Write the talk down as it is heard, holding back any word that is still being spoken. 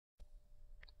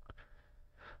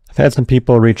I've had some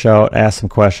people reach out, ask some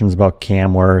questions about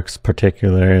CAMWorks,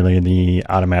 particularly the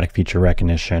automatic feature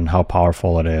recognition, how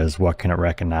powerful it is, what can it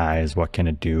recognize, what can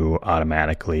it do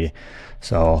automatically.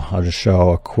 So I'll just show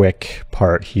a quick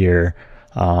part here.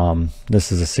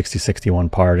 This is a 6061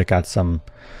 part. It got some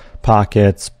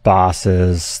pockets,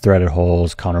 bosses, threaded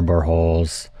holes, counterbore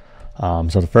holes.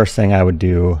 So the first thing I would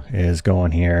do is go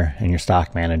in here in your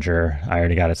stock manager. I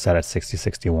already got it set at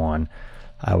 6061.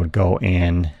 I would go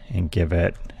in and give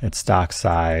it its stock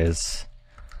size.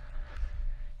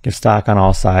 Give stock on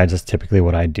all sides is typically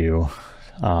what I do.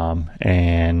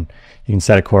 And you can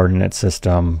set a coordinate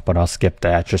system, but I'll skip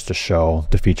that just to show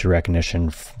the feature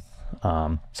recognition.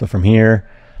 So from here,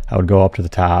 I would go up to the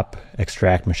top,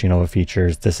 extract Machinable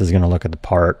features. This is going to look at the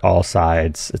part, all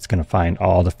sides. It's going to find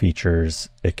all the features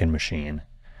it can machine.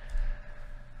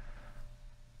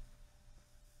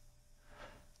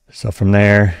 So from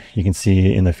there, you can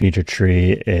see in the feature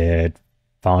tree, it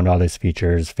found all these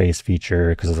features, face feature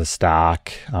because of the stock,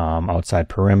 outside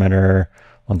perimeter.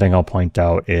 One thing I'll point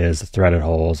out is the threaded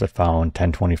holes. It found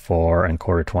 1024 and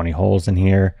quarter 20 holes in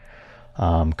here.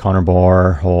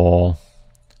 Counterbore hole,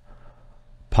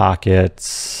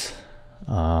 pockets,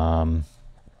 hole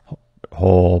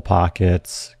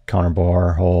pockets,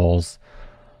 counterbore holes.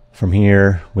 From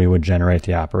here, we would generate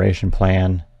the operation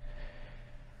plan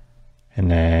and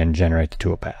then generate the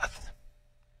toolpath.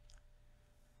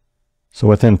 So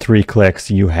within 3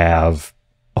 clicks, you have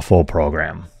a full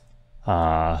program.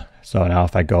 So now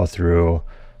if I go through,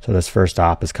 so this first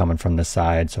op is coming from this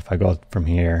side. So if I go from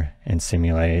here and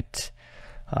simulate,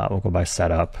 we'll go by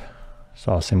setup.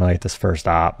 So I'll simulate this first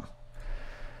op.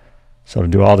 So to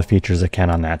do all the features it can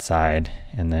on that side.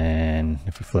 And then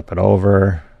if we flip it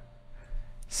over,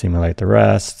 simulate the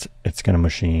rest, it's going to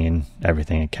machine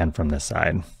everything it can from this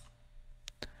side.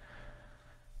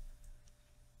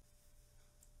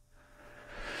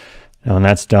 Now when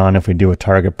that's done, if we do a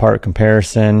target part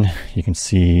comparison, you can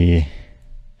see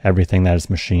everything that is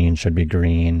machined should be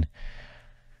green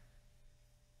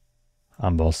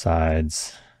on both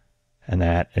sides. And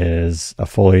that is a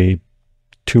fully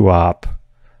 2-op,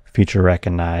 feature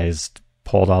recognized,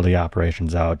 pulled all the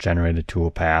operations out, generated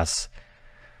toolpaths.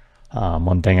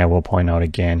 One thing I will point out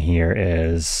again here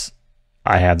is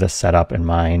I have this set up in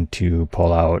mind to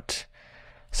pull out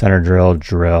center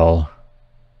drill,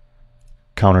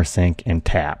 countersink, and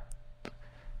tap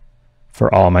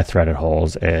for all my threaded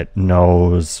holes. It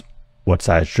knows what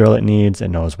size drill it needs. It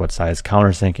knows what size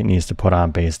countersink it needs to put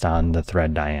on based on the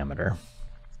thread diameter.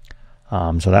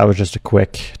 So that was just a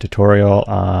quick tutorial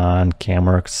on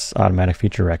CAMWorks Automatic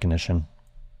Feature Recognition.